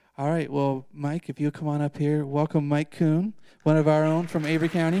All right, well, Mike, if you'll come on up here. Welcome Mike Kuhn, one of our own from Avery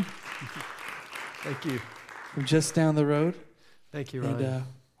County. Thank you. From just down the road. Thank you, Ryan. And I want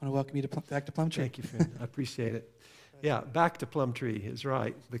to welcome you back to Plumtree. Thank you, friend. I appreciate it. Yeah, back to Plumtree is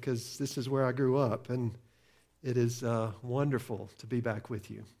right, because this is where I grew up, and it is wonderful to be back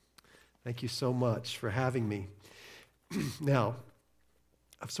with you. Thank you so much for having me. Now,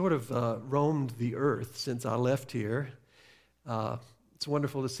 I've sort of roamed the earth since I left here. It's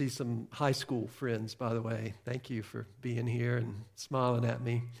wonderful to see some high school friends, by the way. Thank you for being here and smiling at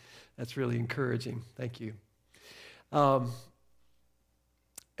me. That's really encouraging. Thank you. And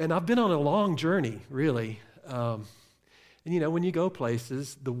I've been on a long journey, really. And you know, when you go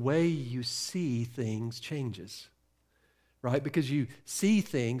places, the way you see things changes, right? Because you see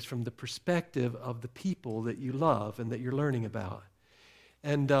things from the perspective of the people that you love and that you're learning about.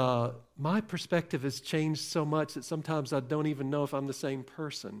 And my perspective has changed so much that sometimes I don't even know if I'm the same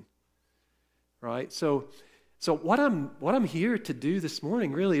person, right? So what I'm here to do this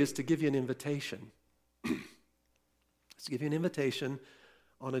morning really is to give you an invitation. It's to give you an invitation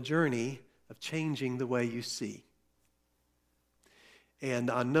on a journey of changing the way you see. And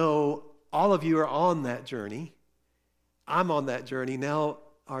I know all of you are on that journey. I'm on that journey. Now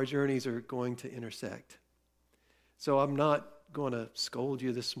our journeys are going to intersect. So I'm not going to scold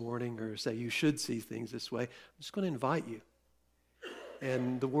you this morning or say you should see things this way. I'm just going to invite you.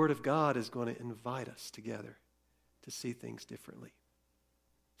 And the Word of God is going to invite us together to see things differently.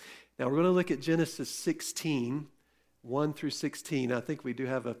 Now we're going to look at Genesis 16, 1 through 16. I think we do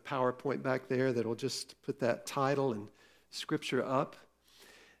have a PowerPoint back there that will just put that title and scripture up.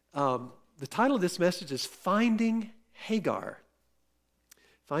 The title of this message is Finding Hagar.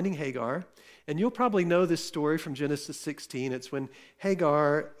 Finding Hagar. And you'll probably know this story from Genesis 16. It's when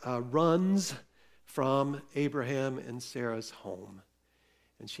Hagar runs from Abraham and Sarah's home.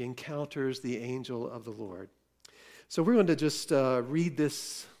 And she encounters the angel of the Lord. So we're going to just read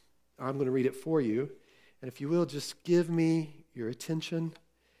this. I'm going to read it for you. And if you will, just give me your attention.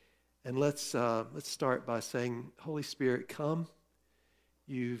 And let's start by saying, Holy Spirit, come.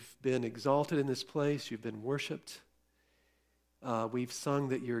 You've been exalted in this place. You've been worshiped. We've sung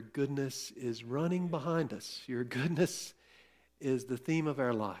that your goodness is running behind us. Your goodness is the theme of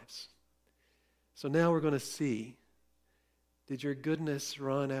our lives. So now we're going to see, did your goodness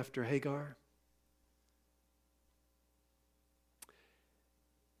run after Hagar?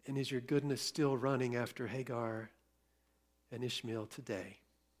 And is your goodness still running after Hagar and Ishmael today?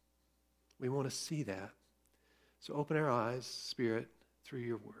 We want to see that. So open our eyes, Spirit, through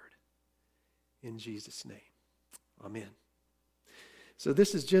your word. In Jesus' name, amen. So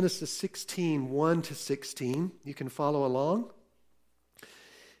this is Genesis 16, 1 to 16. You can follow along.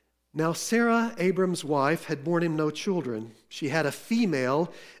 Now Sarah, Abram's wife, had borne him no children. She had a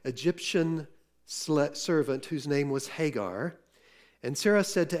female Egyptian servant whose name was Hagar. And Sarah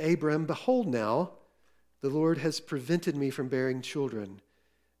said to Abram, Behold now, the Lord has prevented me from bearing children.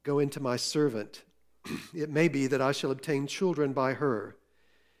 Go into my servant. It may be that I shall obtain children by her.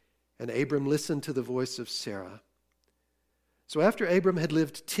 And Abram listened to the voice of Sarah. So after Abram had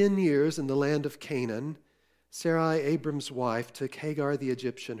lived 10 years in the land of Canaan, Sarai, Abram's wife, took Hagar the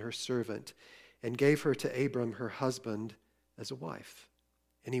Egyptian, her servant, and gave her to Abram, her husband, as a wife.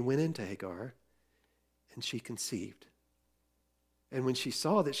 And he went into Hagar, and she conceived. And when she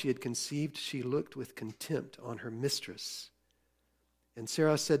saw that she had conceived, she looked with contempt on her mistress. And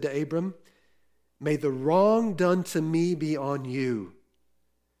Sarah said to Abram, May the wrong done to me be on you.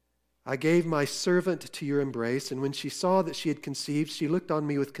 I gave my servant to your embrace, and when she saw that she had conceived, she looked on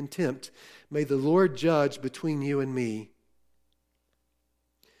me with contempt. May the Lord judge between you and me.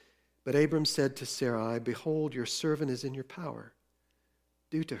 But Abram said to Sarai, Behold, your servant is in your power.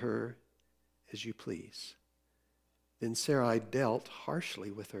 Do to her as you please. Then Sarai dealt harshly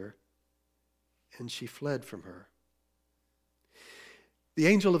with her, and she fled from her. The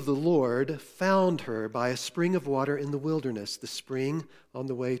angel of the Lord found her by a spring of water in the wilderness, the spring on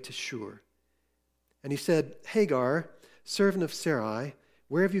the way to Shur. And he said, Hagar, servant of Sarai,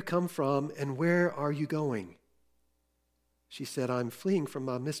 where have you come from, and where are you going? She said, I'm fleeing from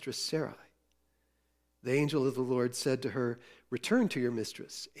my mistress Sarai. The angel of the Lord said to her, Return to your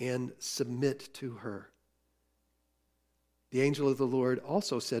mistress and submit to her. The angel of the Lord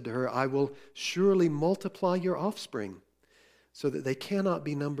also said to her, I will surely multiply your offspring, so that they cannot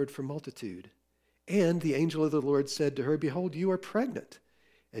be numbered for multitude. And the angel of the Lord said to her, Behold, you are pregnant,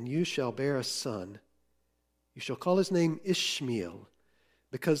 and you shall bear a son. You shall call his name Ishmael,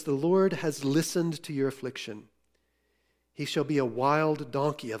 because the Lord has listened to your affliction. He shall be a wild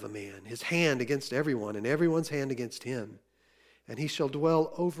donkey of a man, his hand against everyone, and everyone's hand against him. and he shall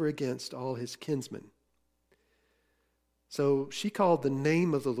dwell over against all his kinsmen. So she called the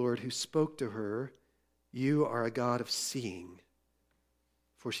name of the Lord who spoke to her, You are a God of seeing.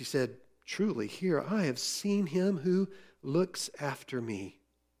 For she said, Truly, here I have seen him who looks after me.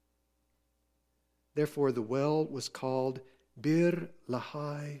 Therefore the well was called Bir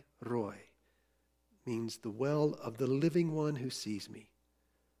Lahai Roi, means the well of the living one who sees me.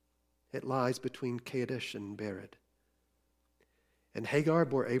 It lies between Kadesh and Bered. And Hagar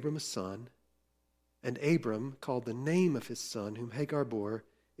bore Abram a son, and Abram called the name of his son, whom Hagar bore,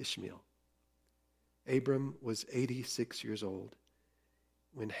 Ishmael. Abram was 86 years old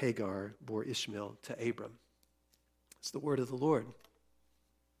when Hagar bore Ishmael to Abram. It's the word of the Lord.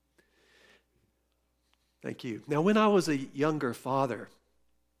 Thank you. Now, when I was a younger father,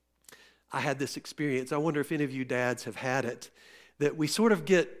 I had this experience. I wonder if any of you dads have had it, that we sort of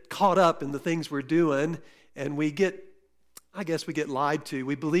get caught up in the things we're doing, and we get lied to.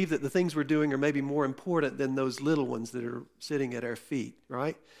 We believe that the things we're doing are maybe more important than those little ones that are sitting at our feet,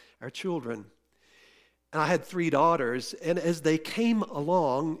 right? Our children. And I had 3 daughters, and as they came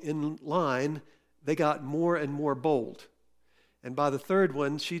along in line, they got more and more bold. And by the third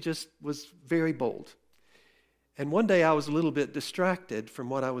one, she just was very bold. And one day I was a little bit distracted from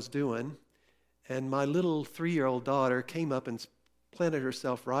what I was doing, and my little 3-year-old daughter came up and planted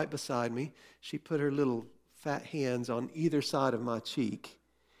herself right beside me. She put her little fat hands on either side of my cheek,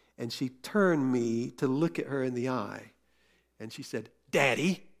 and she turned me to look at her in the eye. And she said,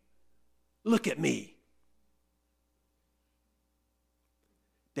 Daddy, look at me.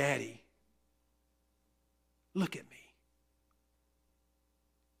 Daddy, look at me.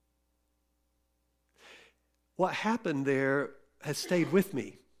 What happened there has stayed with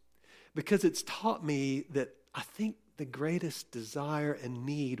me because it's taught me that I think the greatest desire and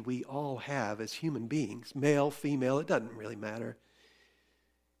need we all have as human beings, male, female, it doesn't really matter,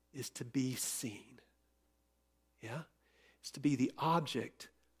 is to be seen. Yeah? It's to be the object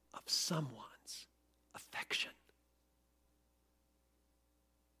of someone's affection.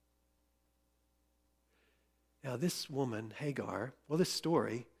 Now this woman, Hagar, this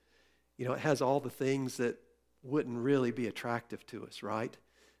story, it has all the things that wouldn't really be attractive to us, right?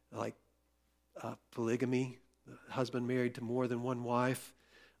 Like polygamy, the husband married to more than one wife,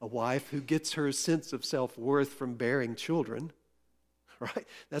 a wife who gets her sense of self-worth from bearing children, right?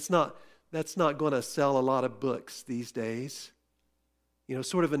 That's not going to sell a lot of books these days.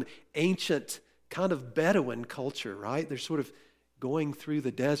 Sort of an ancient kind of Bedouin culture, right? They're sort of going through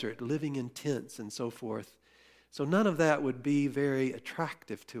the desert, living in tents and so forth. So none of that would be very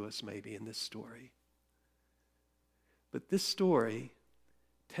attractive to us maybe in this story. But this story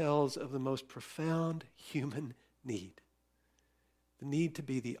tells of the most profound human need. The need to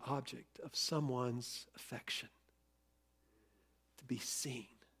be the object of someone's affection. To be seen.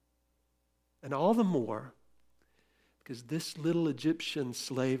 And all the more because this little Egyptian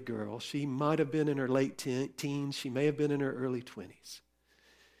slave girl, she might have been in her late teens, she may have been in her early 20s.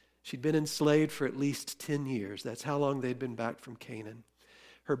 She'd been enslaved for at least 10 years. That's how long they'd been back from Canaan.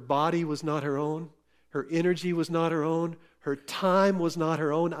 Her body was not her own. Her energy was not her own. Her time was not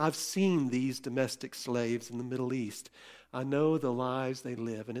her own. I've seen these domestic slaves in the Middle East. I know the lives they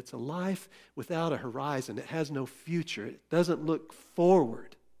live, and it's a life without a horizon. It has no future. It doesn't look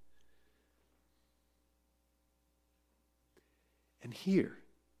forward. And here,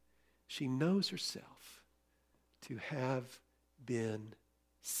 she knows herself to have been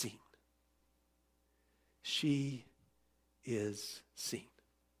seen. She is seen.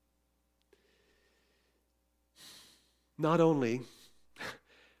 Not only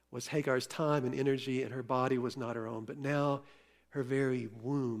was Hagar's time and energy and her body was not her own, but now her very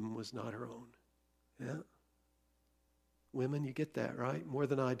womb was not her own. Yeah? Women, you get that, right? More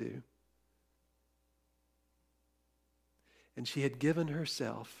than I do. And she had given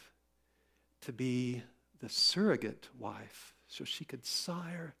herself to be the surrogate wife so she could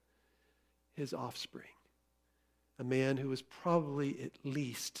sire his offspring, a man who was probably at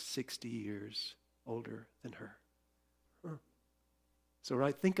least 60 years older than her. So,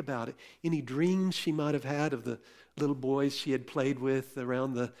 right, think about it. Any dreams she might have had of the little boys she had played with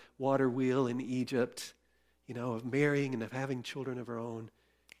around the water wheel in Egypt, of marrying and of having children of her own,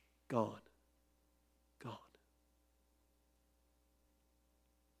 gone. Gone.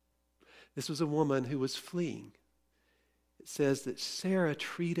 This was a woman who was fleeing. It says that Sarah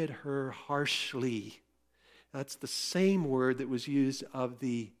treated her harshly. That's the same word that was used of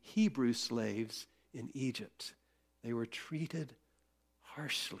the Hebrew slaves in Egypt. They were treated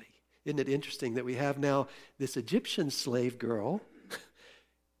harshly. Isn't it interesting that we have now this Egyptian slave girl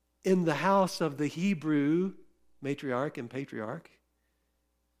in the house of the Hebrew matriarch and patriarch,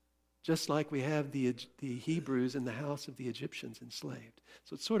 just like we have the Hebrews in the house of the Egyptians enslaved.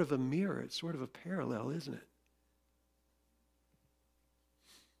 So it's sort of a mirror. It's sort of a parallel, isn't it?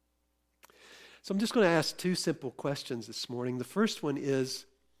 So I'm just going to ask two simple questions this morning. The first one is,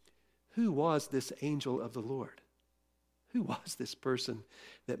 who was this angel of the Lord? Who was this person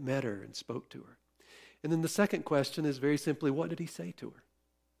that met her and spoke to her? And then the second question is very simply, what did he say to her?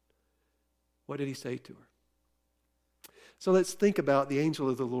 What did he say to her? So let's think about the angel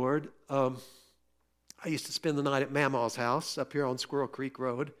of the Lord. I used to spend the night at Mama's house up here on Squirrel Creek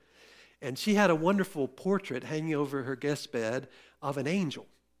Road, and she had a wonderful portrait hanging over her guest bed of an angel,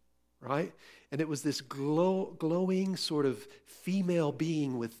 right? And it was this glowing sort of female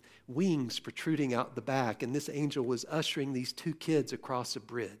being with wings protruding out the back, and this angel was ushering these two kids across a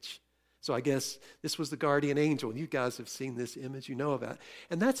bridge. So I guess this was the guardian angel, and you guys have seen this image, you know about it.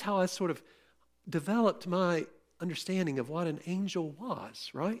 And that's how I sort of developed my understanding of what an angel was,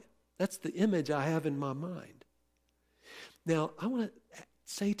 right? That's the image I have in my mind. Now, I want to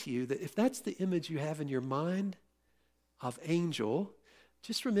say to you that if that's the image you have in your mind of angel,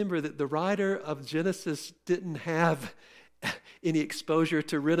 just remember that the writer of Genesis didn't have any exposure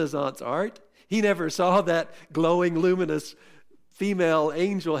to Renaissance art. He never saw that glowing, luminous female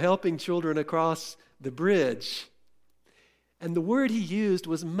angel helping children across the bridge. And the word he used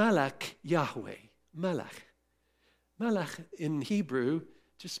was Malach Yahweh. Malach. Malach in Hebrew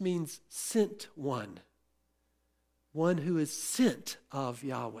just means sent one who is sent of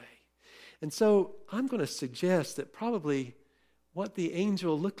Yahweh. And so I'm going to suggest that probably what the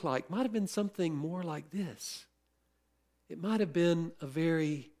angel looked like might have been something more like this. It might have been a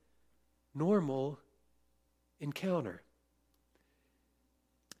very normal encounter.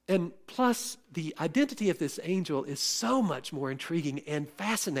 And plus, the identity of this angel is so much more intriguing and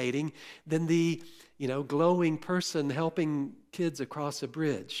fascinating than the, glowing person helping kids across a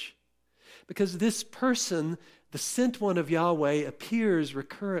bridge. Because this person, the sent one of Yahweh, appears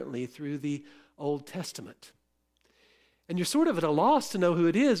recurrently through the Old Testament. And you're sort of at a loss to know who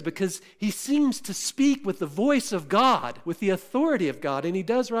it is because he seems to speak with the voice of God, with the authority of God, and he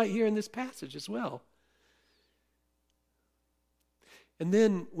does right here in this passage as well. And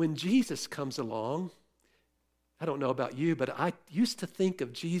then when Jesus comes along, I don't know about you, but I used to think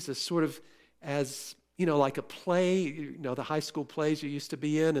of Jesus sort of as, like a play, the high school plays you used to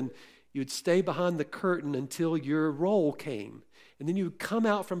be in, and you'd stay behind the curtain until your role came. And then you would come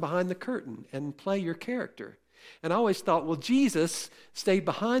out from behind the curtain and play your character. And I always thought, well, Jesus stayed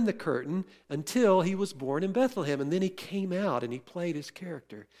behind the curtain until he was born in Bethlehem, and then he came out and he played his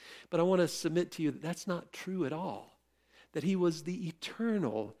character. But I want to submit to you that that's not true at all, that he was the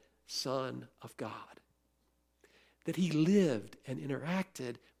eternal Son of God, that he lived and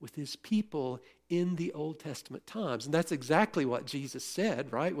interacted with his people in the Old Testament times. And that's exactly what Jesus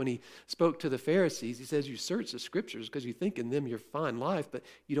said, right? When he spoke to the Pharisees, he says, you search the scriptures because you think in them you find life, but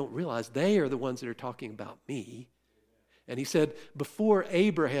you don't realize they are the ones that are talking about me. And he said, before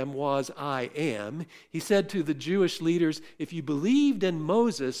Abraham was, I am. He said to the Jewish leaders, if you believed in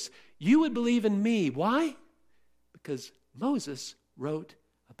Moses, you would believe in me. Why? Because Moses wrote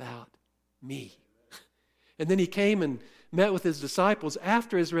about me. And then he came and met with his disciples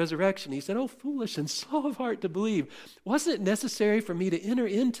after his resurrection. He said, oh, foolish and slow of heart to believe. Wasn't it necessary for me to enter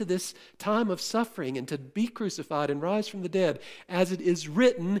into this time of suffering and to be crucified and rise from the dead? As it is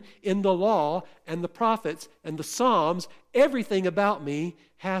written in the law and the prophets and the Psalms, everything about me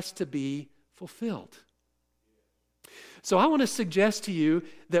has to be fulfilled. So I want to suggest to you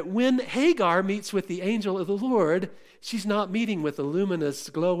that when Hagar meets with the angel of the Lord, she's not meeting with a luminous,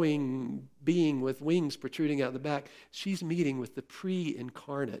 glowing being with wings protruding out the back. She's meeting with the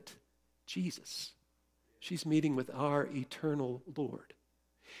pre-incarnate Jesus. She's meeting with our eternal Lord.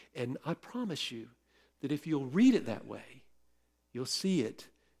 And I promise you that if you'll read it that way, you'll see it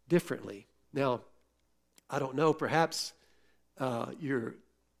differently. Now, I don't know, perhaps you're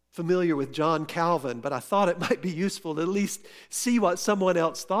familiar with John Calvin, but I thought it might be useful to at least see what someone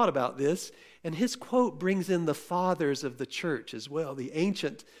else thought about this. And his quote brings in the fathers of the church as well, the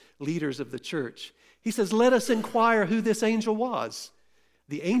ancient leaders of the church. He says, let us inquire who this angel was.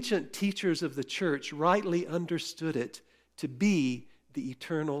 The ancient teachers of the church rightly understood it to be the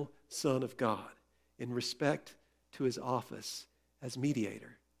eternal Son of God in respect to his office as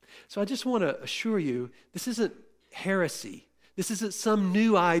mediator. So I just want to assure you, this isn't heresy. This isn't some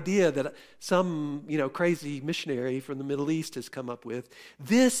new idea that some, crazy missionary from the Middle East has come up with.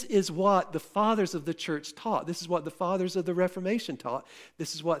 This is what the fathers of the church taught. This is what the fathers of the Reformation taught.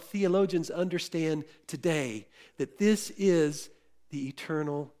 This is what theologians understand today, that this is the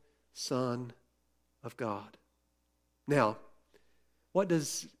eternal Son of God. Now, what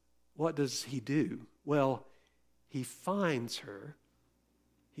does he do? Well, he finds her.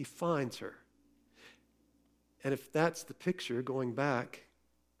 He finds her. And if that's the picture, going back,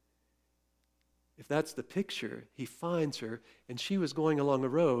 if that's the picture, he finds her, and she was going along a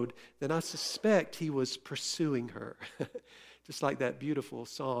road, then I suspect he was pursuing her. Just like that beautiful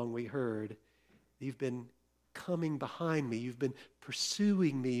song we heard. You've been coming behind me. You've been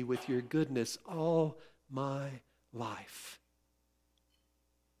pursuing me with your goodness all my life.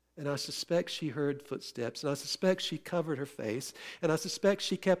 And I suspect she heard footsteps, and I suspect she covered her face, and I suspect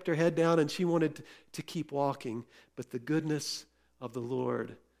she kept her head down and she wanted to keep walking, but the goodness of the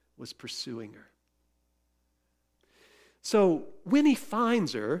Lord was pursuing her. So when he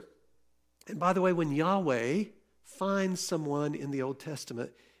finds her, and by the way, when Yahweh finds someone in the Old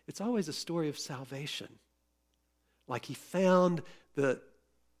Testament, it's always a story of salvation. Like he found the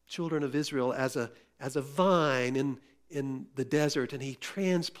children of Israel as a vine in the desert, and he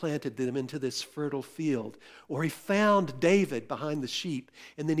transplanted them into this fertile field. Or he found David behind the sheep,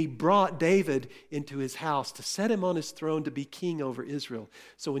 and then he brought David into his house to set him on his throne to be king over Israel.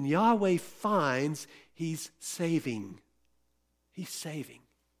 So when Yahweh finds, he's saving. He's saving.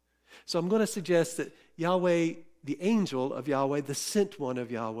 So I'm going to suggest that Yahweh, the angel of Yahweh, the sent one of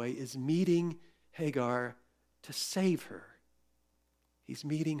Yahweh, is meeting Hagar to save her. He's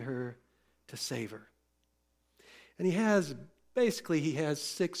meeting her to save her. And he has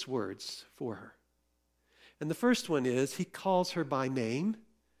 6 words for her. And the first one is, he calls her by name.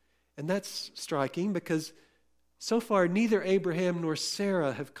 And that's striking because so far neither Abraham nor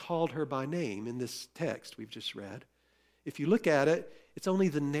Sarah have called her by name in this text we've just read. If you look at it, it's only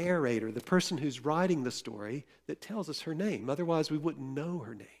the narrator, the person who's writing the story, that tells us her name. Otherwise, we wouldn't know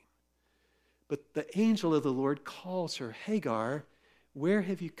her name. But the angel of the Lord calls her, Hagar, where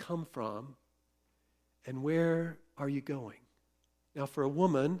have you come from, and where are you going? Now, for a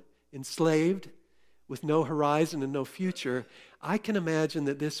woman enslaved with no horizon and no future, I can imagine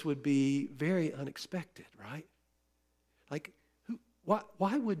that this would be very unexpected, right? Like,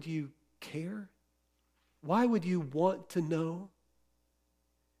 why would you care? Why would you want to know?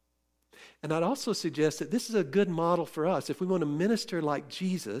 And I'd also suggest that this is a good model for us. If we want to minister like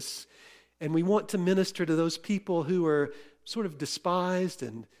Jesus, and we want to minister to those people who are sort of despised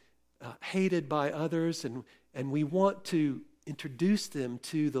and hated by others, and we want to introduce them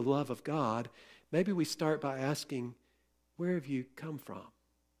to the love of God, maybe we start by asking, where have you come from?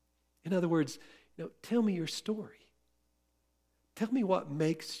 In other words, tell me your story. Tell me what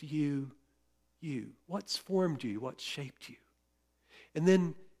makes you you. What's formed you? What shaped you? And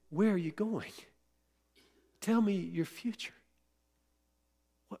then, where are you going? Tell me your future.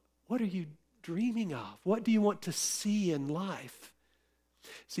 What are you dreaming of? What do you want to see in life?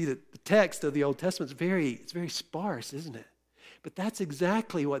 See, the text of the Old Testament is very sparse, isn't it? But that's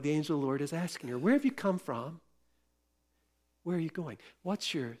exactly what the angel of the Lord is asking her. Where have you come from? Where are you going?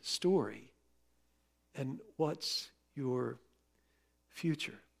 What's your story? And what's your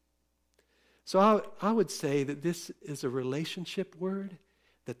future? So I would say that this is a relationship word,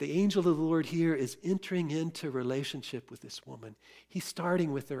 that the angel of the Lord here is entering into relationship with this woman. He's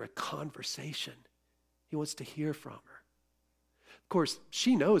starting with her a conversation. He wants to hear from her. Of course,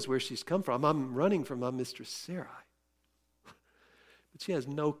 she knows where she's come from. I'm running from my mistress Sarai. But she has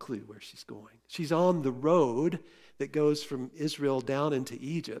no clue where she's going. She's on the road that goes from Israel down into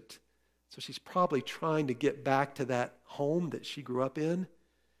Egypt. So she's probably trying to get back to that home that she grew up in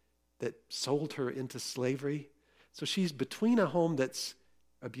that sold her into slavery. So she's between a home that's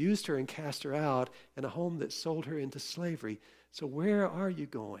abused her and cast her out and a home that sold her into slavery. So where are you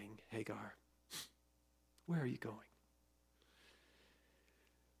going, Hagar? Where are you going?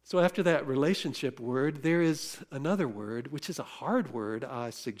 So after that relationship word, there is another word, which is a hard word, I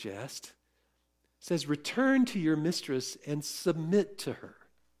suggest. It says, return to your mistress and submit to her.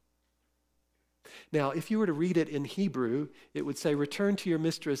 Now, if you were to read it in Hebrew, it would say, return to your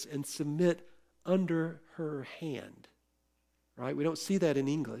mistress and submit under her hand. Right? We don't see that in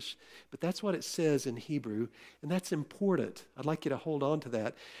English, but that's what it says in Hebrew, and that's important. I'd like you to hold on to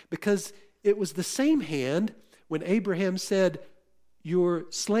that, because it was the same hand when Abraham said, your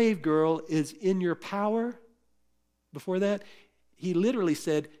slave girl is in your power. Before that, he literally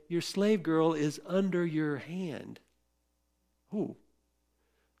said, your slave girl is under your hand. Ooh.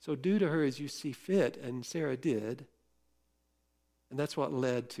 So do to her as you see fit, and Sarah did. And that's what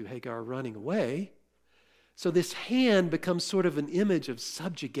led to Hagar running away. So this hand becomes sort of an image of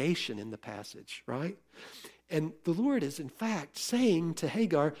subjugation in the passage, right? And the Lord is in fact saying to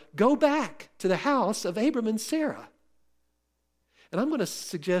Hagar, go back to the house of Abram and Sarah. And I'm going to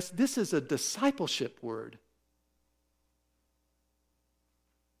suggest this is a discipleship word.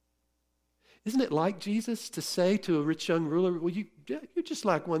 Isn't it like Jesus to say to a rich young ruler, well, you just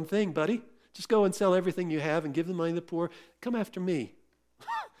lack one thing, buddy. Just go and sell everything you have and give the money to the poor. Come after me.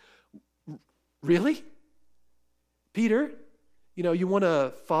 Really? Peter, you want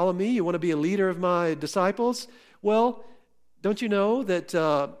to follow me? You want to be a leader of my disciples? Well, don't you know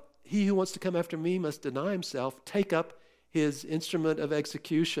that he who wants to come after me must deny himself, take up his instrument of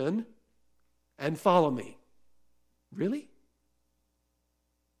execution, and follow me? Really?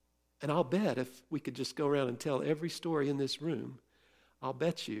 And I'll bet if we could just go around and tell every story in this room, I'll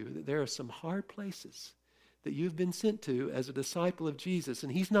bet you that there are some hard places that you've been sent to as a disciple of Jesus,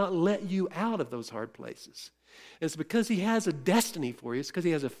 and he's not let you out of those hard places. It's because he has a destiny for you. It's because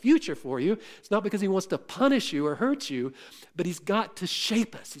he has a future for you. It's not because he wants to punish you or hurt you, but he's got to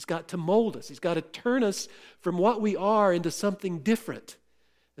shape us. He's got to mold us. He's got to turn us from what we are into something different.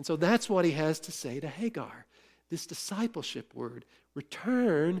 And so that's what he has to say to Hagar. This discipleship word,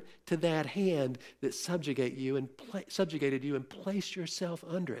 return to that hand that subjugated you and place yourself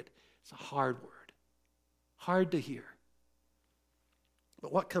under it. It's a hard word. Hard to hear.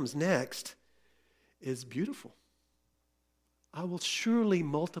 But what comes next is beautiful. I will surely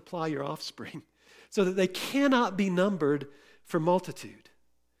multiply your offspring so that they cannot be numbered for multitude.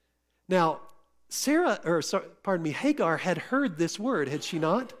 Now, Hagar had heard this word, had she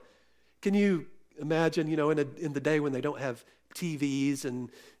not? Can you imagine, in the day when they don't have TVs and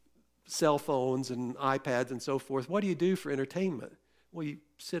cell phones and iPads and so forth, what do you do for entertainment? Well, you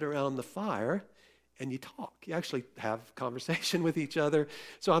sit around the fire and you talk. You actually have conversation with each other.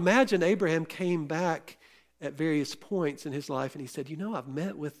 So imagine Abraham came back at various points in his life and he said, I've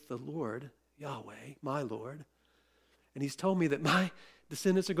met with the Lord, Yahweh, my Lord, and he's told me that my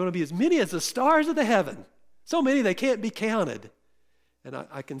descendants are going to be as many as the stars of the heaven. So many they can't be counted. And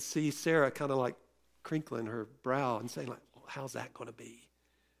I can see Sarah kind of like crinkling her brow and saying, well, how's that going to be?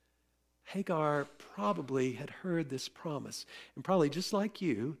 Hagar probably had heard this promise, and probably just like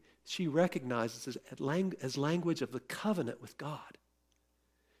you, she recognizes as language of the covenant with God,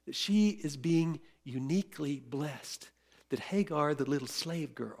 that she is being uniquely blessed, that Hagar, the little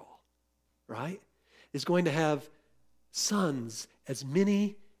slave girl, right, is going to have sons so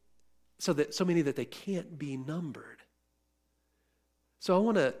many that they can't be numbered. So I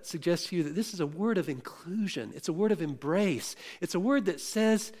want to suggest to you that this is a word of inclusion. It's a word of embrace. It's a word that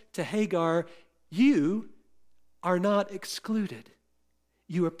says to Hagar, you are not excluded.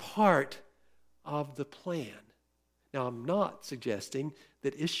 You are part of the plan. Now, I'm not suggesting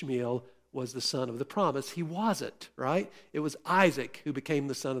that Ishmael was the son of the promise. He wasn't, right? It was Isaac who became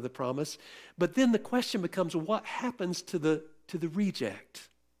the son of the promise. But then the question becomes, what happens to the reject?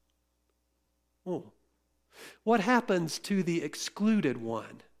 What happens to the excluded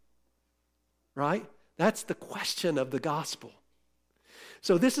one? Right? That's the question of the gospel.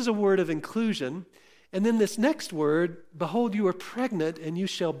 So this is a word of inclusion. And then this next word, behold, you are pregnant and you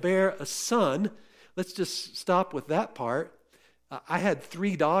shall bear a son. Let's just stop with that part. I had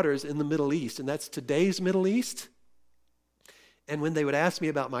 3 daughters in the Middle East, and that's today's Middle East. And when they would ask me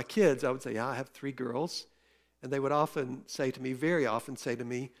about my kids, I would say, I have 3 girls. And they would very often say to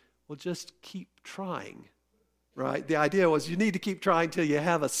me, well, just keep trying, right? The idea was you need to keep trying till you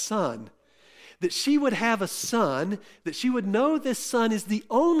have a son. That she would have a son, that she would know this son is the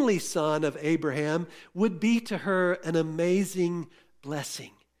only son of Abraham, would be to her an amazing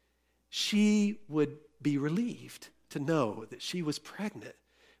blessing. She would be relieved to know that she was pregnant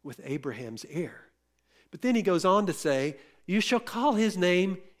with Abraham's heir. But then he goes on to say, you shall call his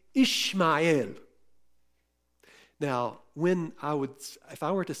name Ishmael. Now, if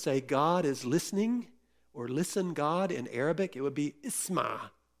I were to say God is listening, or listen God in Arabic, it would be Isma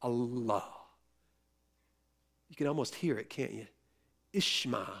Allah. You can almost hear it, can't you?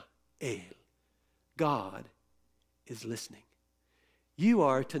 Ishmael. God is listening. You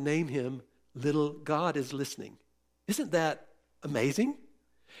are to name him little God is listening. Isn't that amazing?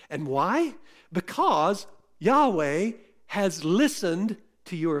 And why? Because Yahweh has listened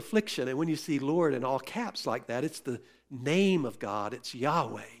to your affliction. And when you see Lord in all caps like that, it's the name of God. It's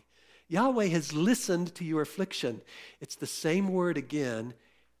Yahweh. Yahweh has listened to your affliction. It's the same word again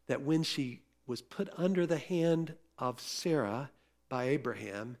that when she was put under the hand of Sarah by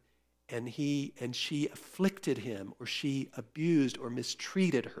Abraham, and she afflicted him, or she abused or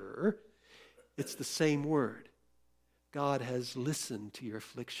mistreated her, it's the same word. God has listened to your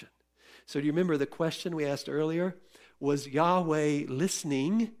affliction. So do you remember the question we asked earlier? Was Yahweh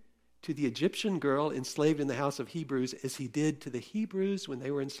listening to the Egyptian girl enslaved in the house of Hebrews as he did to the Hebrews when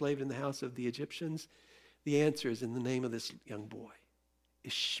they were enslaved in the house of the Egyptians? The answer is in the name of this young boy,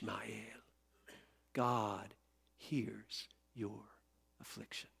 Ishmael. God hears your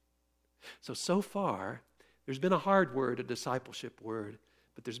affliction. So far, there's been a hard word, a discipleship word,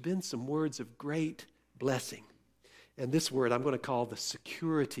 but there's been some words of great blessing. And this word I'm going to call the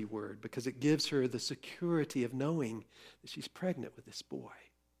security word because it gives her the security of knowing that she's pregnant with this boy.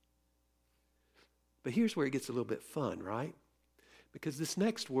 But here's where it gets a little bit fun, right? Because this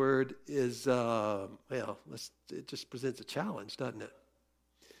next word is, it just presents a challenge, doesn't it?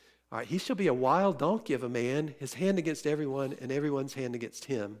 All right, he shall be a wild donkey of a man, his hand against everyone, and everyone's hand against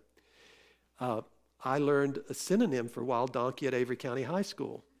him. I learned a synonym for wild donkey at Avery County High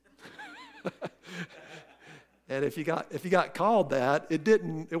School. And if you got called that,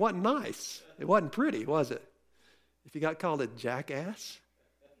 it wasn't nice. It wasn't pretty, was it? If you got called a jackass,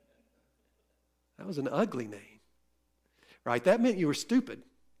 that was an ugly name. Right? That meant you were stupid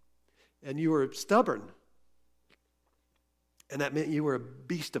and you were stubborn. And that meant you were a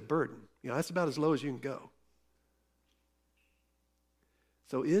beast of burden. That's about as low as you can go.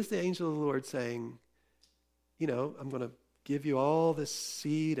 So is the angel of the Lord saying, I'm going to give you all this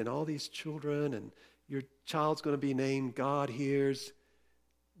seed and all these children, and your child's going to be named God Hears,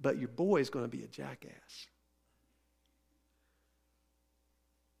 but your boy's going to be a jackass?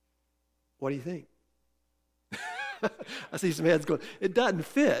 What do you think? I see some heads going, it doesn't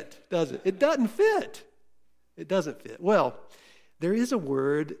fit, does it? It doesn't fit. It doesn't fit. Well, there is a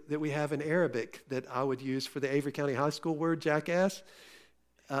word that we have in Arabic that I would use for the Avery County High School word, jackass.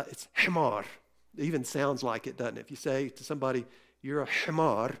 It's himar. It even sounds like it, doesn't it? If you say to somebody, you're a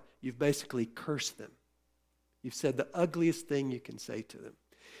himar, you've basically cursed them. You've said the ugliest thing you can say to them.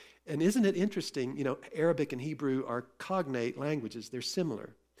 And isn't it interesting, Arabic and Hebrew are cognate languages. They're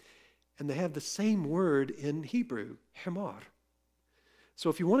similar. And they have the same word in Hebrew, himar. So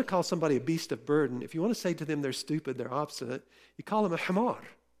if you want to call somebody a beast of burden, if you want to say to them they're stupid, they're obstinate, you call them a himar.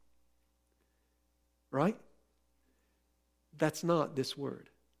 Right? That's not this word.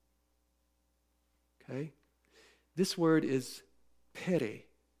 Okay? This word is pere.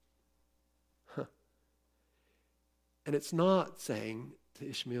 And it's not saying to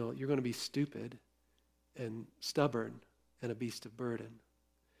Ishmael, you're going to be stupid and stubborn and a beast of burden.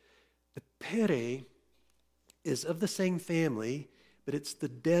 The pere is of the same family, but it's the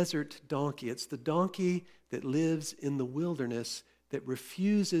desert donkey. It's the donkey that lives in the wilderness that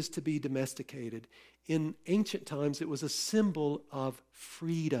refuses to be domesticated. In ancient times, it was a symbol of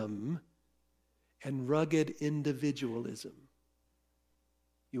freedom and rugged individualism.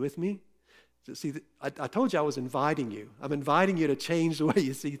 You with me? So see, I told you I was inviting you. I'm inviting you to change the way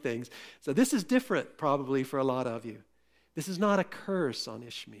you see things. So this is different probably for a lot of you. This is not a curse on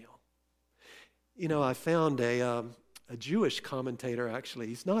Ishmael. I found a Jewish commentator, actually.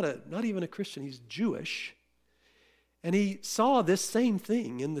 He's not even a Christian. He's Jewish. And he saw this same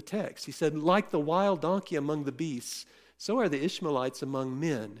thing in the text. He said, like the wild donkey among the beasts, so are the Ishmaelites among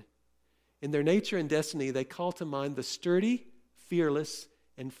men. In their nature and destiny, they call to mind the sturdy, fearless,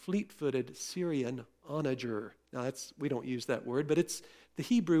 and fleet-footed Syrian onager. Now, we don't use that word, but it's the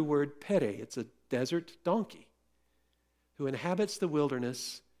Hebrew word pere. It's a desert donkey who inhabits the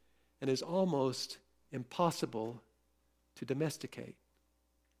wilderness and is almost impossible to domesticate.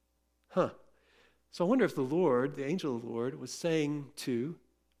 So I wonder if the Lord, the angel of the Lord, was saying to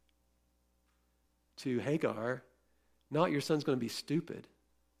Hagar, not your son's going to be stupid,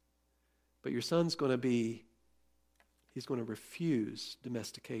 but your son's going to he's going to refuse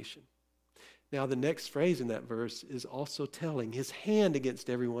domestication. Now the next phrase in that verse is also telling, his hand against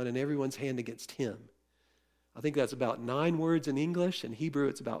everyone and everyone's hand against him. I think that's about 9 words in English. In Hebrew,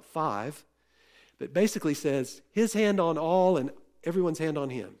 it's about 5. But basically says, his hand on all and everyone's hand on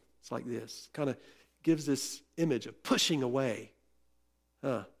him. It's like this. Kind of gives this image of pushing away.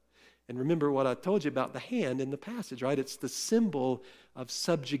 And remember what I told you about the hand in the passage, right? It's the symbol of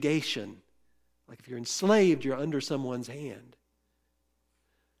subjugation. Like if you're enslaved, you're under someone's hand.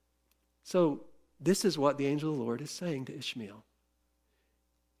 So this is what the angel of the Lord is saying to Ishmael.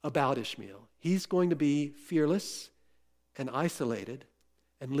 About Ishmael. He's going to be fearless and isolated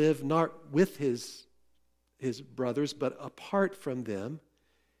and live not with his brothers, but apart from them.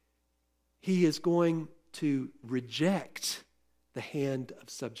 He is going to reject the hand of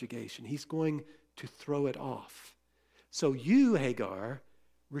subjugation. He's going to throw it off. So you, Hagar,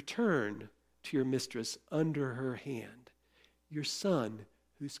 return to your mistress under her hand. Your son,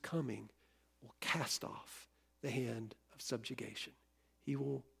 who's coming, will cast off the hand of subjugation. He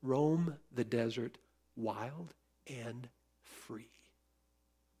will roam the desert wild and free.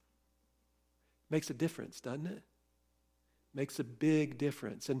 Makes a difference, doesn't it? Makes a big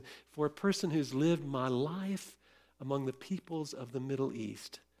difference. And for a person who's lived my life among the peoples of the Middle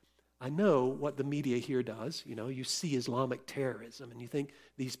East, I know what the media here does. You know, you see Islamic terrorism and you think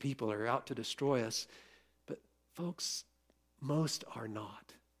these people are out to destroy us. But folks, most are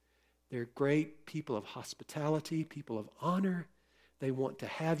not. They're great people of hospitality, people of honor. They want to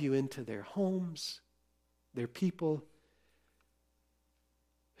have you into their homes. They're people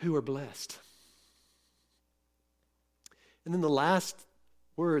who are blessed. And then the last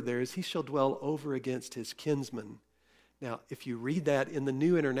word there is, he shall dwell over against his kinsmen. Now, if you read that in the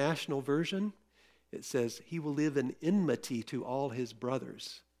New International Version, it says, he will live in enmity to all his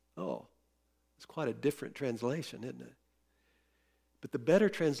brothers. Oh, it's quite a different translation, isn't it? But the better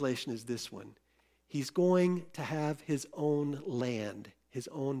translation is this one. He's going to have his own land, his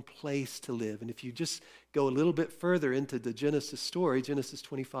own place to live. And if you just go a little bit further into the Genesis story, Genesis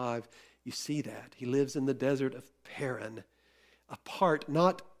 25, you see that. He lives in the desert of Paran, apart,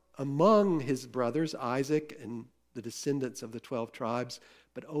 not among his brothers, Isaac and the descendants of the 12 tribes,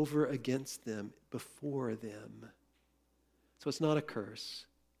 but over against them, before them. So it's not a curse.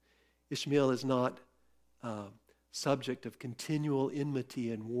 Ishmael is not subject of continual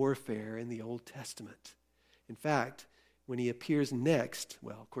enmity and warfare in the Old Testament. In fact, when he appears next,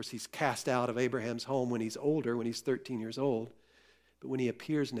 well, of course, he's cast out of Abraham's home when he's older, when he's 13 years old. But when he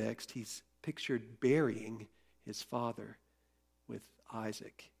appears next, he's pictured burying his father with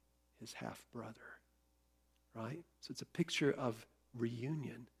Isaac, his half-brother. Right? So it's a picture of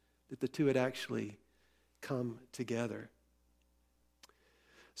reunion, that the two had actually come together.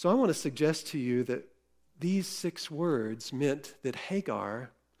 So I want to suggest to you that these 6 words meant that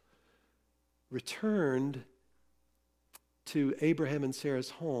Hagar returned to Abraham and Sarah's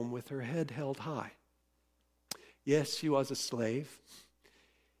home with her head held high. Yes, she was a slave.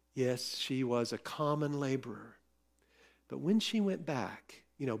 Yes, she was a common laborer. But when she went back,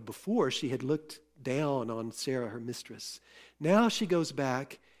 before she had looked down on Sarah, her mistress, now she goes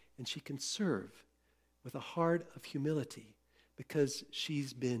back and she can serve with a heart of humility because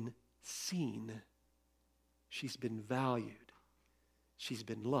she's been seen. She's been valued. She's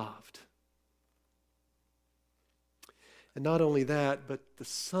been loved. And not only that, but the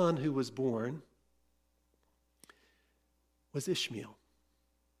son who was born was Ishmael.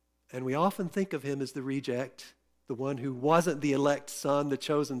 And we often think of him as the reject, the one who wasn't the elect son, the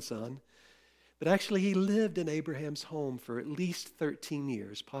chosen son. But actually he lived in Abraham's home for at least 13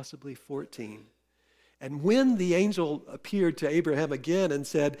 years, possibly 14. And when the angel appeared to Abraham again and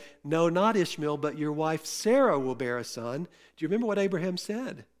said, no, not Ishmael, but your wife Sarah will bear a son, do you remember what Abraham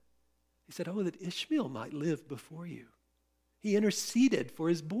said? He said, oh, that Ishmael might live before you. He interceded for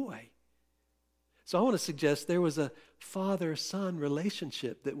his boy. So I want to suggest there was a father-son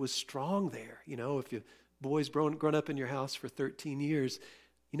relationship that was strong there. If your boy's grown up in your house for 13 years,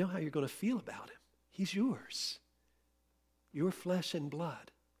 you know how you're going to feel about him. He's yours. Your flesh and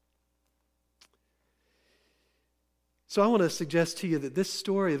blood. So I want to suggest to you that this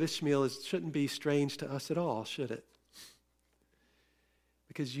story of Ishmael shouldn't be strange to us at all, should it?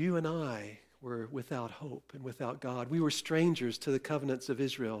 Because you and I were without hope and without God. We were strangers to the covenants of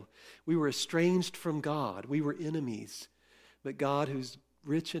Israel. We were estranged from God. We were enemies. But God, who's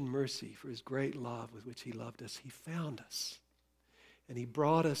rich in mercy for his great love with which he loved us, he found us. And he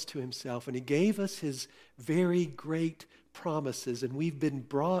brought us to himself. And he gave us his very great promises. And we've been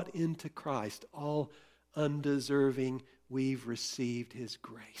brought into Christ, all undeserving. We've received his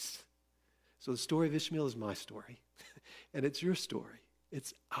grace. So the story of Ishmael is my story. And it's your story.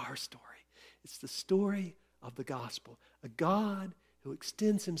 It's our story. It's the story of the gospel. A God who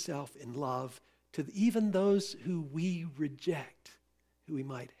extends himself in love to even those who we reject, who we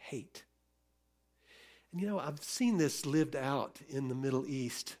might hate. And I've seen this lived out in the Middle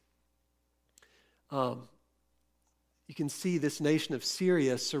East. You can see this nation of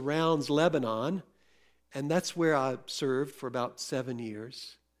Syria surrounds Lebanon, and that's where I served for about 7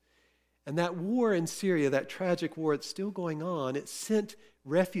 years. And that war in Syria, that tragic war, it's still going on. It sent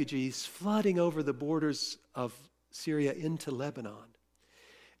refugees flooding over the borders of Syria into Lebanon.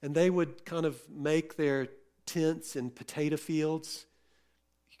 And they would kind of make their tents in potato fields.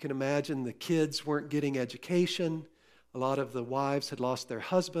 You can imagine the kids weren't getting education. A lot of the wives had lost their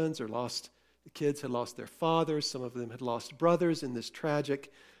husbands the kids had lost their fathers. Some of them had lost brothers in this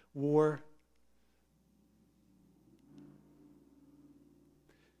tragic war.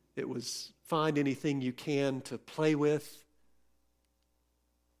 It was find anything you can to play with.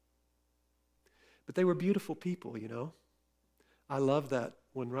 But they were beautiful people, I love that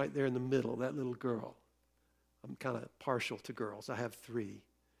one right there in the middle, that little girl. I'm kind of partial to girls. I have 3.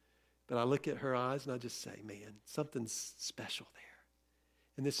 But I look at her eyes and I just say, man, something's special there.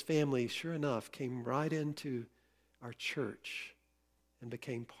 And this family, sure enough, came right into our church and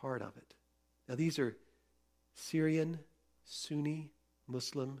became part of it. Now these are Syrian, Sunni,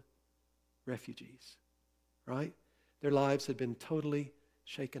 Muslim refugees, right? Their lives had been totally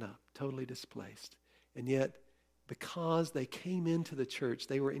shaken up, totally displaced. And yet, because they came into the church,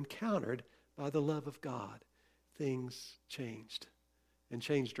 they were encountered by the love of God. Things changed, and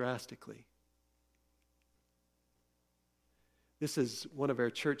changed drastically. This is one of our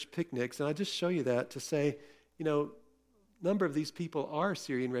church picnics, and I just show you that to say, a number of these people are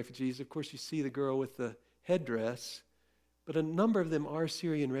Syrian refugees. Of course, you see the girl with the headdress, but a number of them are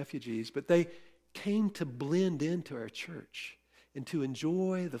Syrian refugees, but they came to blend into our church and to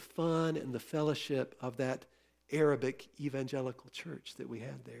enjoy the fun and the fellowship of that Arabic evangelical church that we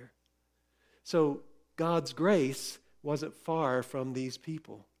had there. So God's grace wasn't far from these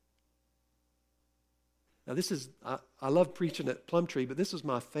people. Now I love preaching at Plumtree, but this is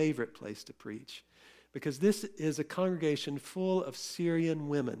my favorite place to preach because this is a congregation full of Syrian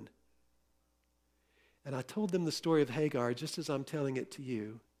women. And I told them the story of Hagar just as I'm telling it to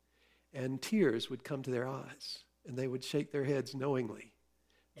you, and tears would come to their eyes, and they would shake their heads knowingly.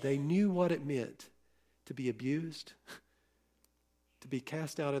 They knew what it meant to be abused, to be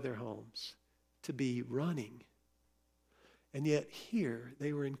cast out of their homes, to be running. And yet here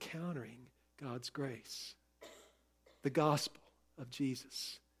they were encountering God's grace, the gospel of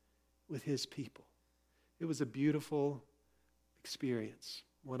Jesus with his people. It was a beautiful experience,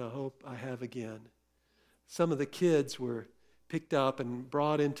 one I hope I have again. Some of the kids were picked up and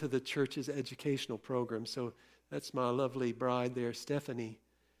brought into the church's educational program. So that's my lovely bride there, Stephanie.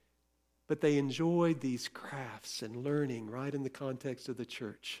 But they enjoyed these crafts and learning right in the context of the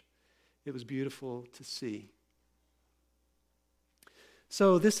church. It was beautiful to see.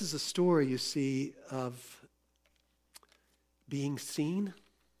 So this is a story, you see, of being seen.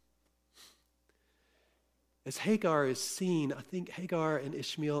 As Hagar is seen, I think Hagar and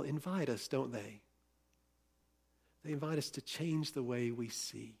Ishmael invite us, don't they? They invite us to change the way we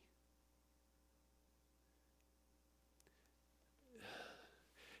see.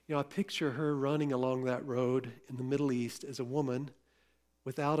 I picture her running along that road in the Middle East as a woman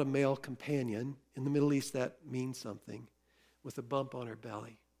without a male companion. In the Middle East, that means something. With a bump on her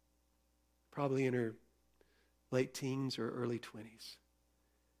belly. Probably in her late teens or early 20s.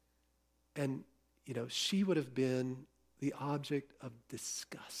 And, she would have been the object of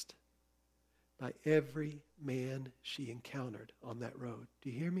disgust by every man she encountered on that road. Do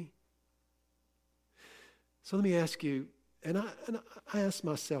you hear me? So let me ask you, and I ask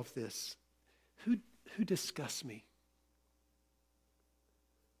myself this, who disgusts me?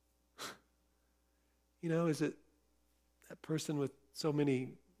 Is it that person with so many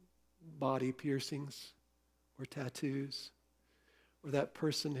body piercings or tattoos? Or that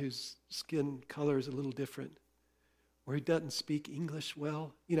person whose skin color is a little different? Or who doesn't speak English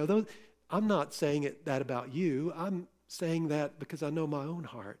well? I'm not saying that about you. I'm saying that because I know my own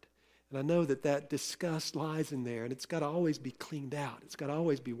heart. And I know that disgust lies in there, and it's got to always be cleaned out. It's got to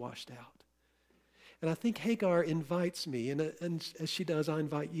always be washed out. And I think Hagar invites me, and as she does, I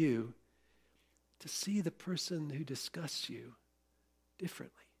invite you to see the person who disgusts you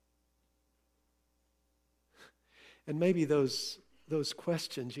differently. And maybe those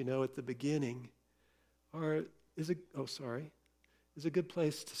questions, at the beginning is a good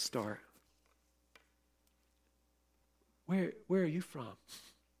place to start. Where are you from?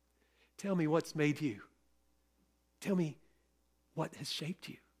 Tell me what's made you. Tell me what has shaped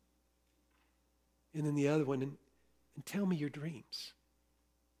you. And then the other one, and tell me your dreams.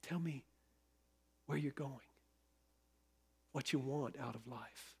 Tell me where you're going, what you want out of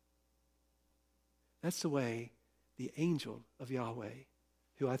life. That's the way the angel of Yahweh,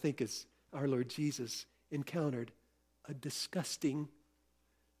 who I think is our Lord Jesus, encountered a disgusting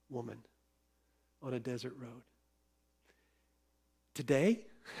woman on a desert road. Today,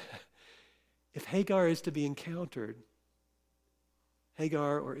 if Hagar is to be encountered,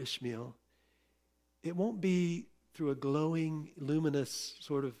 Hagar or Ishmael, it won't be through a glowing, luminous,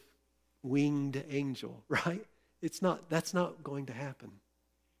 sort of winged angel, right? That's not going to happen.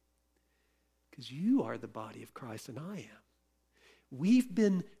 Because you are the body of Christ and I am.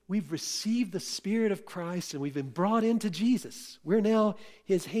 We've received the Spirit of Christ and we've been brought into Jesus. We're now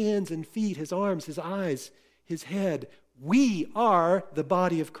his hands and feet, his arms, his eyes, his head. We are the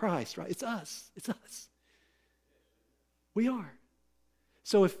body of Christ, right? It's us. It's us. We are.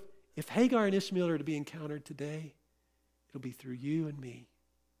 So if Hagar and Ishmael are to be encountered today, it'll be through you and me.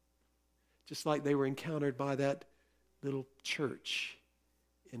 Just like they were encountered by that little church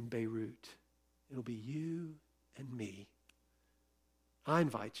in Beirut. It'll be you and me. I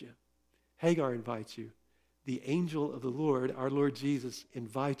invite you. Hagar invites you. the angel of the Lord, our Lord Jesus,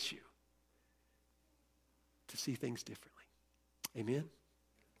 invites you to see things differently. Amen?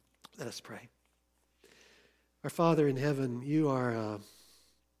 Let us pray. Our Father in heaven, you are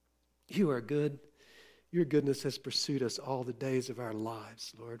good. Your goodness has pursued us all the days of our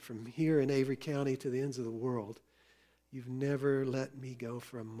lives, Lord. From here in Avery County to the ends of the world, you've never let me go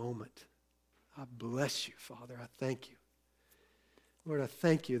for a moment. I bless you, Father. I thank you. Lord, I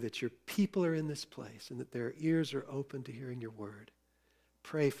thank you that your people are in this place and that their ears are open to hearing your word.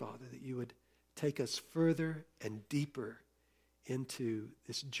 Pray, Father, that you would take us further and deeper into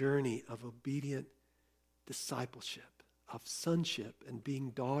this journey of obedient discipleship, of sonship and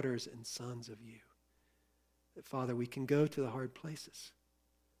being daughters and sons of you. That, Father, we can go to the hard places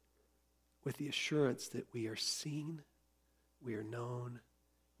with the assurance that we are seen, we are known,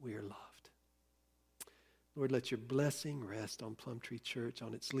 we are loved. Lord, let your blessing rest on Plumtree Church,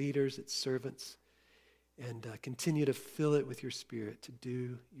 on its leaders, its servants, and continue to fill it with your Spirit to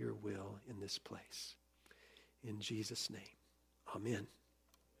do your will in this place. In Jesus' name, amen.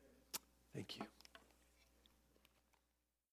 Thank you.